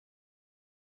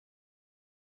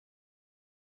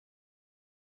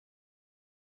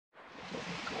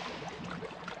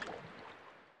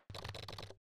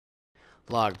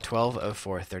Log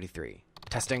 120433.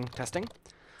 Testing, testing.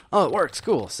 Oh, it works.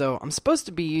 Cool. So I'm supposed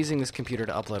to be using this computer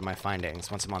to upload my findings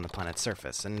once I'm on the planet's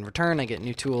surface. And in return, I get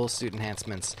new tools, suit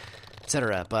enhancements,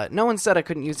 etc. But no one said I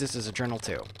couldn't use this as a journal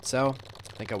too. So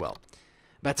I think I will.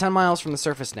 About 10 miles from the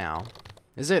surface now.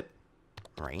 Is it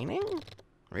raining?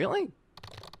 Really?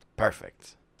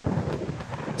 Perfect.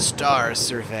 Star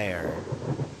Surveyor.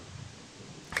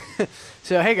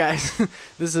 So, hey guys,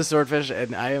 this is Swordfish,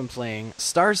 and I am playing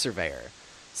Star Surveyor.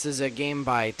 This is a game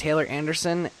by Taylor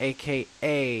Anderson,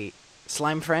 aka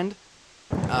Slime Friend.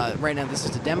 Right now, this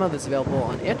is a demo that's available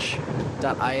on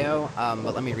itch.io,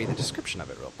 but let me read the description of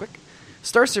it real quick.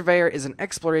 Star Surveyor is an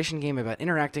exploration game about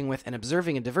interacting with and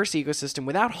observing a diverse ecosystem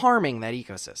without harming that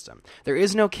ecosystem. There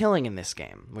is no killing in this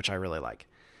game, which I really like.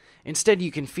 Instead,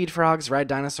 you can feed frogs, ride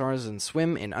dinosaurs, and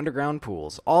swim in underground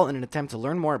pools, all in an attempt to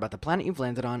learn more about the planet you've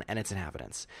landed on and its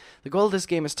inhabitants. The goal of this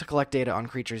game is to collect data on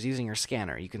creatures using your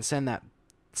scanner. You can send that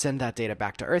data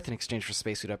back to Earth in exchange for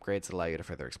spacesuit upgrades that allow you to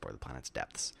further explore the planet's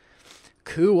depths.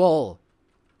 Cool!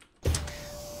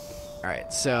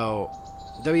 Alright, so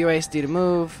WASD to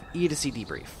move, E to see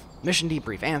debrief. Mission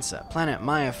debrief, ANSA, planet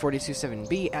Maya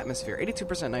 427b, atmosphere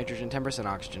 82% nitrogen, 10%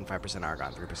 oxygen, 5%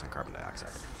 argon, 3% carbon dioxide.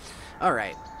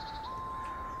 Alright.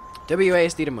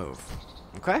 WASD to move.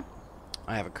 Okay.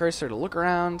 I have a cursor to look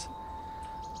around.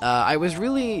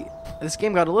 This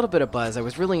game got a little bit of buzz. I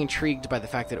was really intrigued by the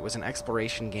fact that it was an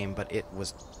exploration game, but it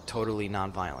was totally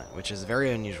non-violent, which is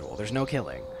very unusual. There's no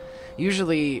killing.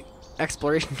 Usually,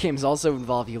 exploration games also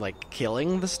involve you, like,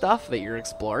 killing the stuff that you're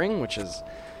exploring, which is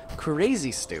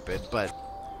crazy stupid, but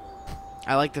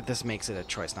I like that this makes it a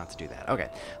choice not to do that. Okay.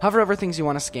 Hover over things you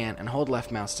want to scan and hold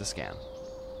left mouse to scan.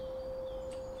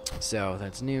 So,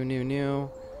 that's new.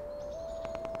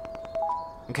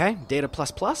 Okay, data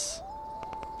plus.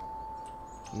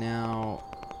 Now,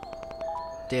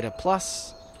 data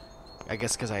plus. I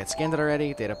guess because I had scanned it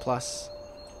already. Data plus.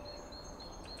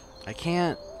 I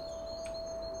can't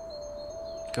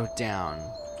go down.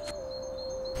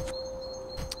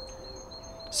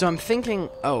 So I'm thinking,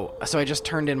 so I just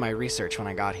turned in my research when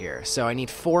I got here. So I need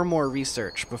 4 more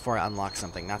research before I unlock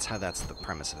something. That's the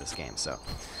premise of this game, so.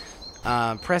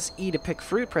 Press E to pick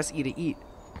fruit, press E to eat.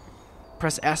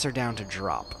 Press S or down to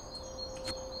drop.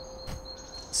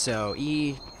 So,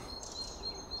 E...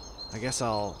 I guess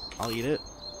I'll eat it.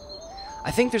 I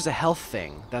think there's a health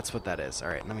thing. That's what that is.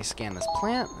 Alright, let me scan this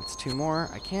plant. That's 2 more.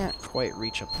 I can't quite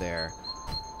reach up there.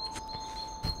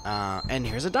 And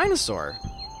here's a dinosaur.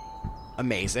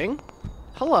 Amazing.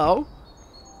 Hello.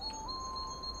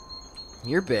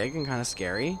 You're big and kind of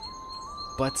scary.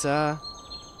 But,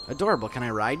 adorable. Can I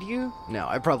ride you? No,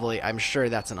 I'm sure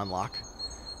that's an unlock.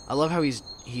 I love how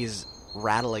he's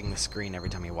rattling the screen every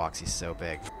time he walks. He's so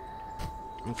big.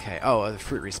 Okay. Oh, the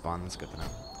fruit respawn. That's good to know.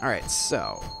 Alright,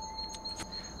 so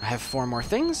I have 4 more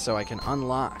things, so I can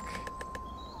unlock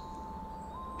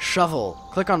shovel.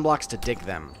 Click on blocks to dig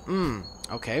them.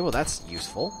 Okay, well that's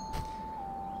useful.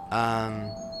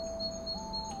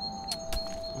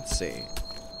 Let's see.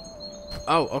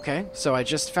 Oh, okay. So I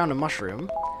just found a mushroom.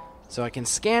 So I can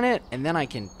scan it, and then I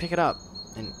can pick it up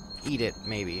and eat it,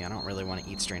 maybe. I don't really want to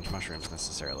eat strange mushrooms,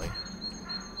 necessarily.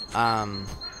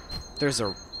 There's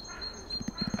a...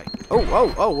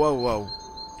 Whoa.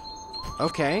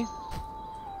 Okay.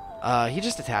 He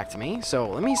just attacked me, so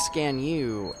let me scan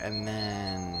you, and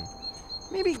then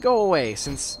maybe go away,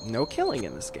 since no killing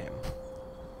in this game.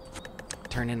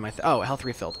 Turn in my... health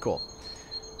refilled. Cool.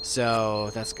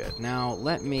 So, that's good. Now,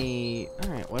 let me...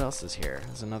 Alright, what else is here?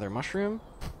 There's another mushroom.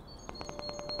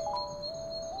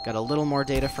 Got a little more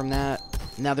data from that.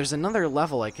 Now, there's another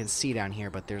level I can see down here,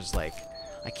 but there's, like...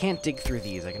 I can't dig through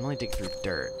these. I can only dig through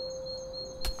dirt.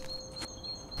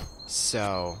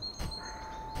 So...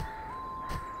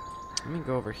 let me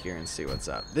go over here and see what's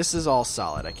up. This is all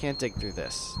solid. I can't dig through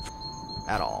this.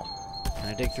 At all. Can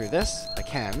I dig through this? I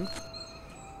can.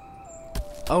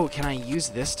 Oh, can I use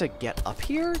this to get up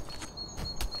here?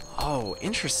 Oh,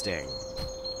 interesting.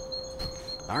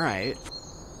 Alright.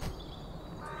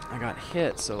 I got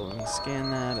hit, so let me scan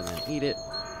that and then eat it.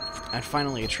 And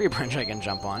finally a tree branch I can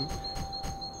jump on.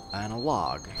 And a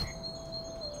log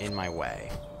in my way.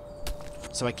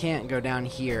 So I can't go down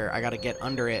here. I gotta get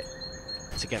under it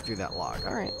to get through that log.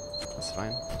 Alright, that's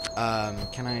fine.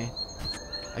 Can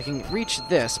I can reach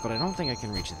this, but I don't think I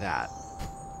can reach that.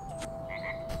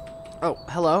 Oh,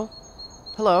 hello?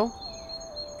 Hello?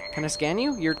 Can I scan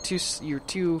you? You're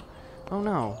too... Oh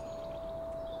no.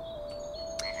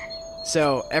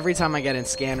 So, every time I get in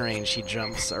scan range, he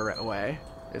jumps away,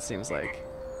 it seems like.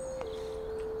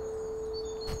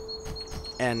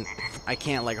 And I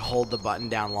can't, like, hold the button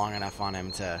down long enough on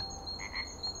him to...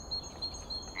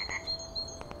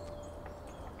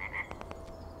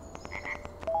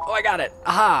 got it.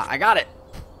 Aha, I got it.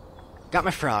 Got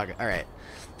my frog. All right.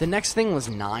 The next thing was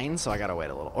 9, so I gotta wait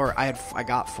a little. Or I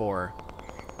got 4.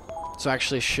 So I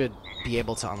actually should be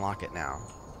able to unlock it now.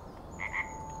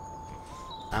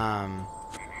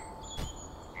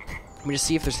 Let me just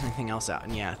see if there's anything else out.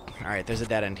 And yeah, alright, there's a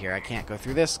dead end here. I can't go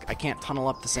through this. I can't tunnel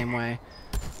up the same way.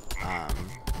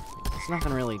 There's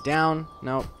nothing really down.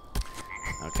 Nope.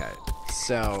 Okay,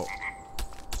 so...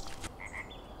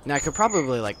 Now I could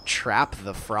probably, like, trap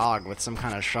the frog with some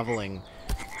kind of shoveling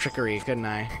trickery, couldn't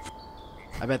I?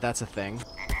 I bet that's a thing.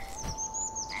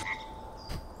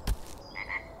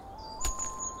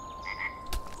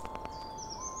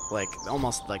 Like,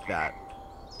 almost like that.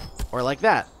 Or like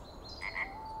that.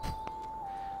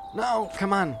 No,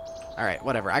 come on. Alright,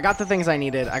 whatever. I got the things I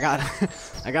needed. I got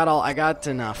enough. I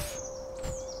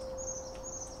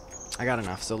got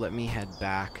enough, so let me head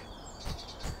back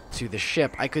to the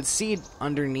ship. I could see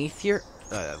underneath here...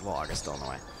 log is still in the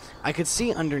way. I could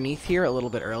see underneath here a little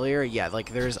bit earlier. Yeah,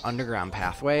 like, there's underground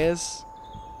pathways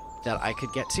that I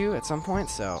could get to at some point,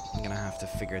 so I'm gonna have to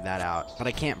figure that out. But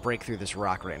I can't break through this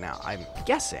rock right now. I'm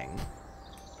guessing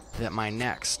that my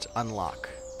next unlock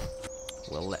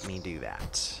will let me do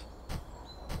that.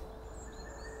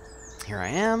 Here I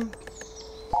am.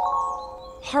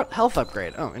 Health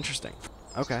upgrade. Oh, interesting.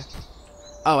 Okay.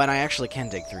 Oh, and I actually can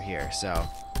dig through here, so...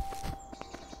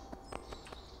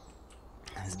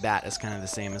 This bat is kind of the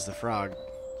same as the frog.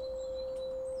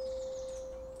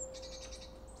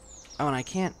 Oh, and I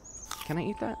can't... Can I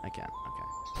eat that? I can.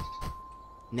 Okay.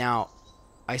 Now,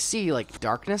 I see, like,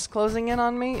 darkness closing in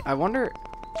on me. I wonder...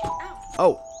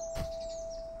 Oh!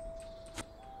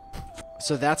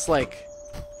 So that's, like...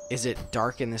 Is it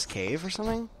dark in this cave or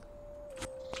something?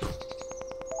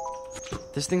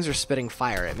 These things are spitting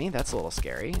fire at me. That's a little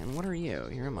scary. And what are you?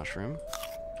 You're a mushroom.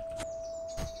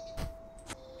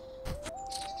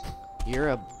 You're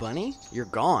a bunny? You're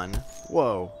gone.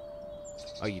 Whoa.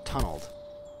 Oh, you tunneled.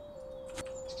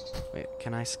 Wait,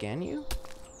 can I scan you?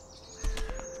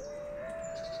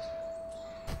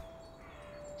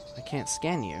 I can't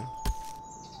scan you.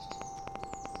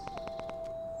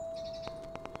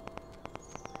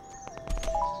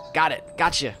 Got it.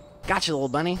 Gotcha. Gotcha, little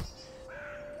bunny.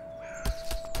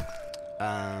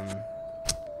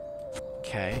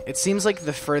 Okay. It seems like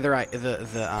the further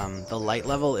the light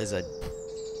level is a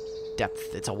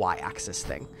depth. It's a y-axis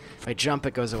thing. If I jump,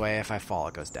 it goes away. If I fall,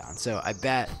 it goes down. So I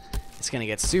bet it's gonna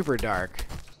get super dark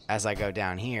as I go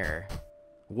down here.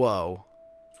 Whoa.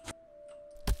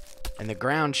 And the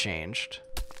ground changed.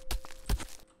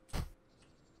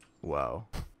 Whoa.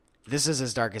 This is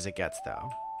as dark as it gets, though.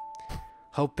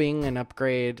 Hoping an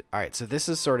upgrade. Alright, so this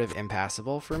is sort of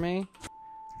impassable for me.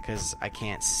 Because I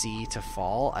can't see to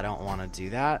fall. I don't want to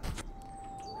do that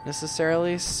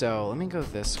necessarily. So let me go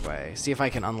this way. See if I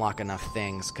can unlock enough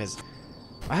things. Because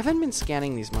I haven't been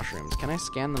scanning these mushrooms. Can I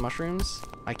scan the mushrooms?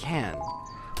 I can.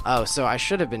 Oh, so I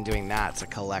should have been doing that to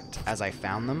collect as I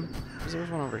found them. Because there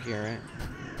was one over here, right?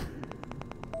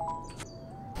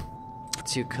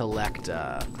 To collect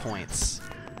points.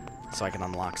 So I can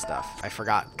unlock stuff. I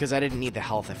forgot. Because I didn't need the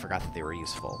health. I forgot that they were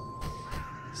useful.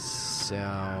 So...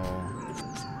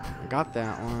 I got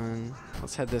that one.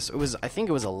 Let's head this. I think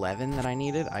it was 11 that I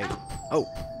needed. Oh.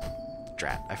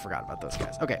 Drat. I forgot about those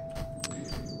guys. Okay.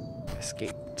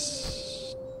 Escaped.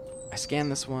 I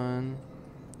scanned this one.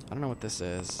 I don't know what this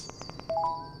is.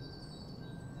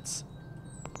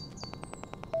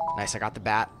 Nice, I got the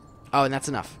bat. Oh, and that's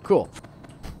enough. Cool.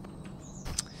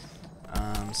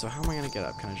 So how am I gonna get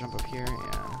up? Can I jump up here?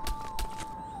 Yeah.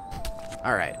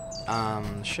 Alright.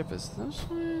 The ship is this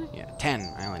way? Yeah,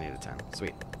 10. I only needed 10.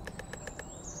 Sweet.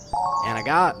 And I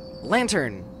got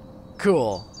lantern.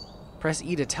 Cool. Press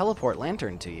E to teleport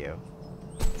lantern to you.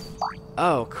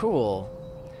 Oh, cool.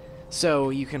 So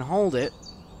you can hold it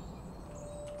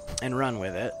and run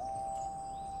with it.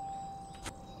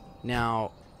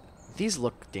 Now, these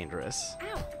look dangerous.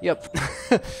 Ow. Yep.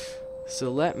 So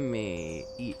let me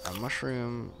eat a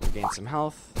mushroom, gain some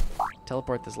health,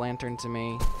 teleport this lantern to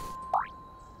me.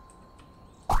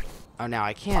 Oh, now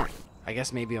I can't. I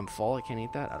guess maybe I'm full. I can't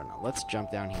eat that. I don't know. Let's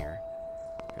jump down here.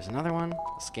 There's another one.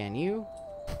 Scan you.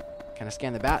 Can I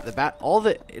scan the bat? The bat,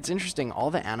 it's interesting.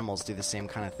 All the animals do the same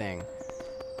kind of thing.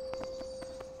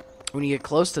 When you get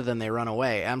close to them, they run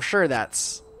away. I'm sure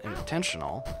that's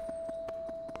intentional.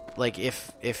 Like,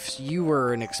 if you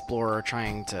were an explorer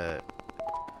trying to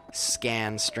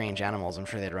scan strange animals, I'm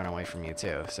sure they'd run away from you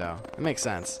too. So it makes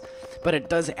sense. But it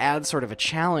does add sort of a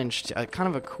challenge, to, kind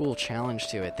of a cool challenge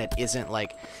to it that isn't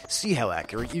like, see how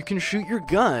accurate you can shoot your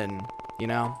gun. You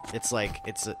know, it's like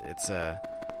it's a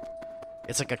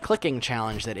It's like a clicking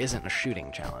challenge that isn't a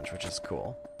shooting challenge, which is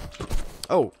cool.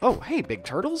 Oh, hey, big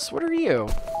turtles, what are you?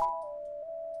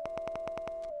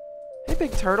 Hey,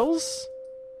 big turtles.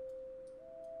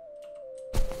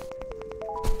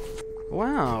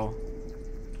 Wow.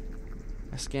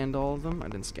 I scanned all of them. I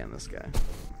didn't scan this guy.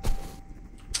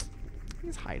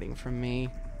 He's hiding from me.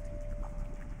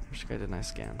 Which guy didn't I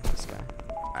scan? This guy.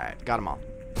 Alright, got them all.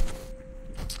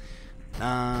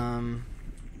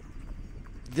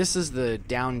 This is the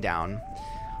down.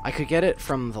 I could get it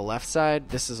from the left side.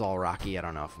 This is all rocky. I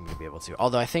don't know if I'm going to be able to.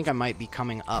 Although I think I might be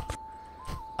coming up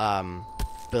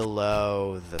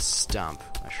below the stump.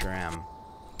 I sure am.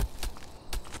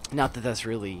 Not that that's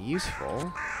really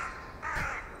useful.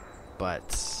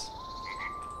 But...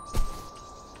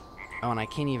 oh, and I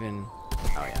can't even...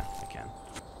 oh, yeah, I can.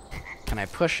 Can I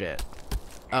push it?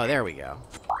 Oh, there we go.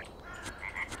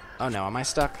 Oh, no, am I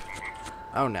stuck?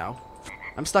 Oh, no.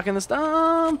 I'm stuck in the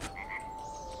stump!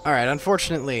 Alright,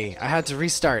 unfortunately, I had to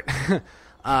restart.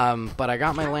 But I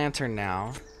got my lantern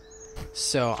now.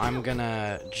 So I'm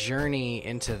gonna journey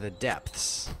into the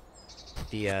depths.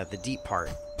 The deep part.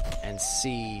 And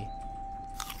see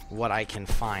what I can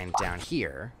find down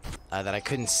here. That I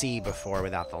couldn't see before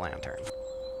without the lantern.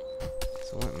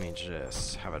 So let me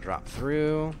just have a drop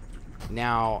through.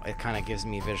 Now it kind of gives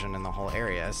me vision in the whole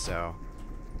area, so...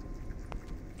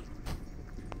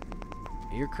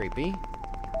 you're creepy.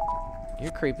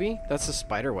 You're creepy. That's a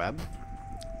spider web.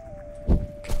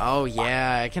 Oh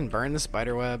yeah, I can burn the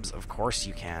spider webs. Of course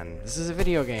you can. This is a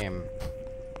video game.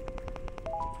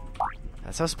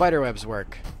 That's how spider webs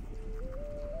work.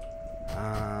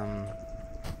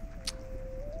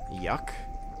 Yuck.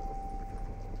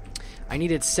 I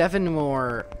needed 7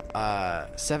 more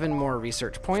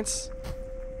research points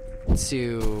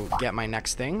to get my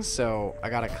next thing, so I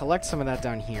gotta collect some of that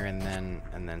down here and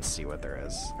then see what there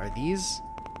is. Are these?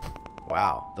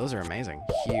 Wow, those are amazing.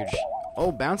 Huge.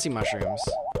 Oh, bouncy mushrooms.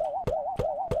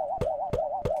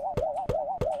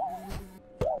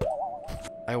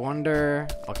 I wonder...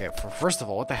 okay, first of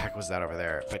all, what the heck was that over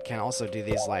there? But can also do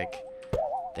these, like...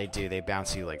 they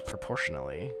bounce you, like,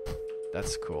 proportionally.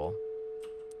 That's cool.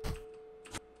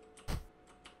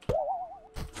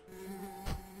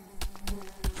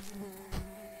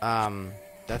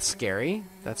 That's scary.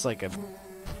 That's like a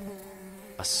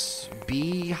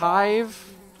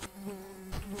beehive.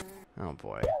 Oh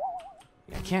boy.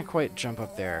 I can't quite jump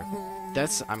up there.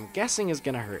 That's, I'm guessing, is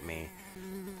gonna hurt me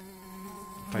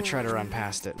if I try to run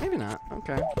past it. Maybe not.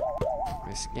 Okay. Let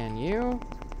me scan you.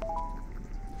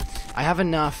 I have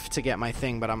enough to get my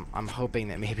thing, but I'm hoping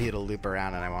that maybe it'll loop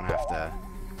around and I won't have to...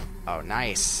 oh,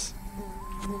 nice.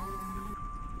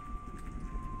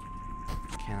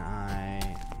 Can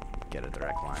I get a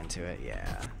direct line to it?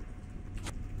 Yeah.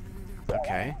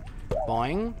 Okay.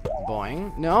 Boing.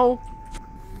 Boing. No!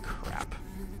 Crap.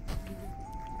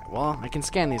 Well, I can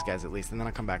scan these guys at least, and then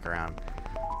I'll come back around.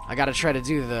 I gotta try to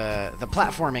do the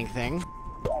platforming thing.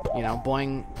 You know,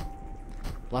 boing.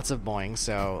 Lots of boing,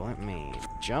 so let me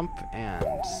jump and...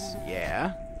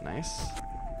 yeah. Nice.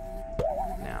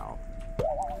 Now.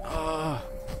 Oh,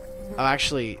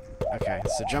 actually... okay,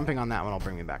 so jumping on that one will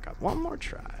bring me back up. One more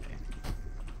try.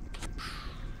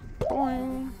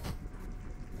 Boing.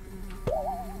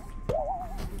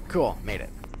 Cool, made it.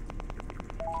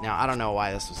 Now, I don't know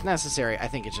why this was necessary. I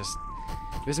think it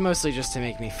was mostly just to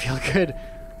make me feel good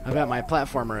about my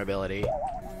platformer ability.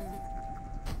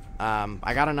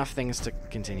 I got enough things to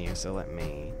continue, so let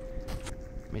me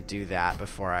do that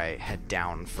before I head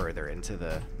down further into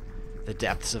the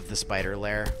depths of the spider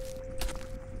lair.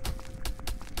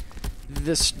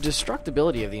 This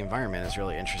destructibility of the environment is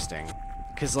really interesting.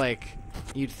 Because, like,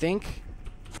 you'd think...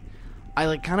 I,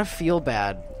 like, kind of feel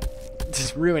bad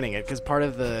just ruining it, because part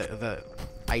of the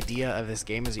idea of this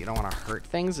game is you don't want to hurt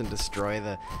things and destroy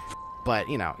the... but,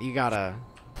 you know, you gotta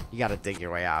dig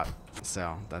your way out.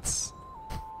 So, that's...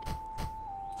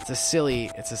 it's a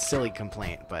silly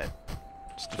complaint, but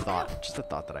just a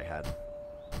thought that I had.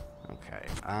 Okay,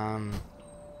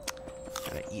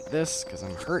 gotta eat this because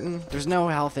I'm hurting. There's no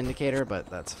health indicator, but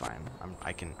that's fine.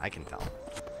 I can tell.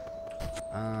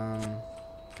 Come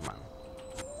on.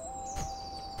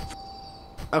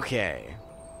 Okay.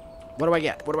 What do I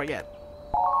get? What do I get?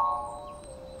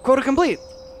 Quota complete.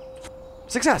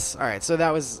 Success. All right. So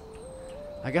that was.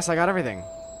 I guess I got everything.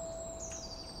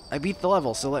 I beat the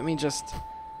level. So let me just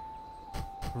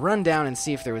run down and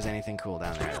see if there was anything cool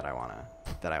down there that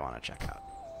I wanna check out.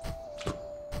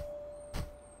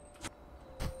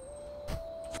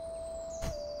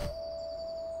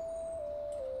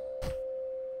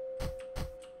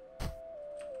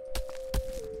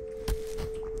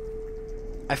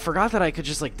 I forgot that I could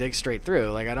just, like, dig straight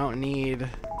through. Like, I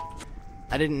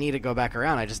didn't need to go back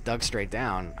around. I just dug straight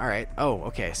down. Alright. Oh,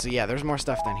 okay. So, yeah, there's more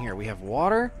stuff down here. We have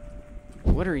water.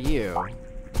 What are you?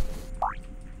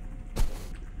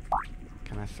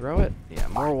 Can I throw it? Yeah,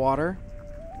 more water.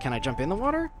 Can I jump in the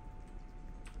water?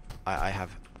 I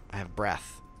have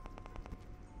breath.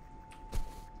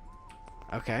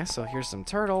 Okay, so here's some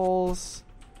turtles.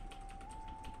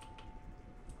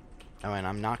 Oh, and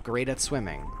I'm not great at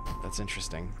swimming. That's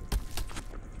interesting.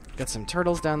 Got some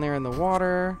turtles down there in the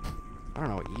water. I don't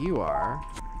know what you are.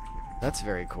 That's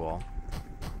very cool.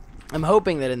 I'm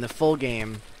hoping that in the full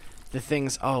game, the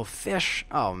things... Oh, fish.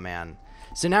 Oh, man.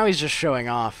 So now he's just showing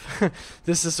off.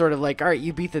 This is sort of like, all right,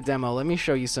 you beat the demo. Let me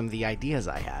show you some of the ideas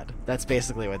I had. That's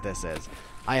basically what this is.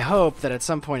 I hope that at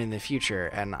some point in the future,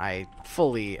 and I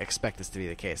fully expect this to be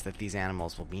the case, that these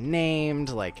animals will be named,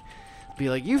 like, be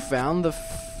like, you found the...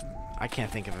 I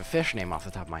can't think of a fish name off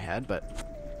the top of my head, but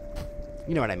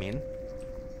you know what I mean.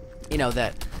 You know,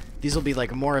 that these will be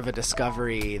like more of a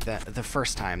discovery that the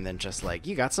first time than just like,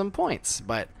 you got some points.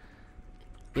 But,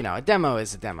 you know, a demo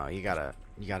is a demo. You gotta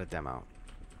demo.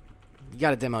 You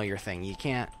gotta demo your thing. You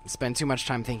can't spend too much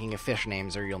time thinking of fish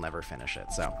names or you'll never finish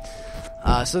it. So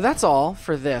that's all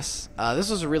for this.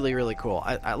 This was really, really cool.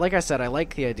 Like I said, I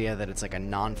like the idea that it's like a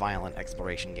non-violent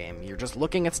exploration game. You're just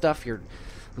looking at stuff. You're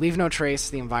leave no trace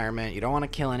the environment. You don't want to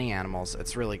kill any animals.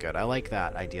 It's really good. I like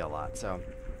that idea a lot. So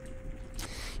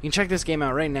you can check this game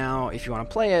out right now if you want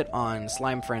to play it on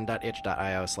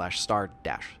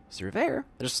slimefriend.itch.io/star-surveyor.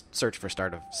 Just search for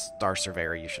Star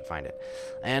Surveyor. You should find it.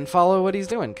 And follow what he's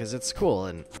doing because it's cool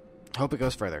and hope it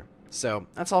goes further. So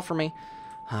that's all for me.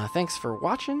 Thanks for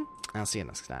watching. I'll see you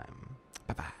next time.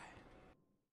 Bye-bye.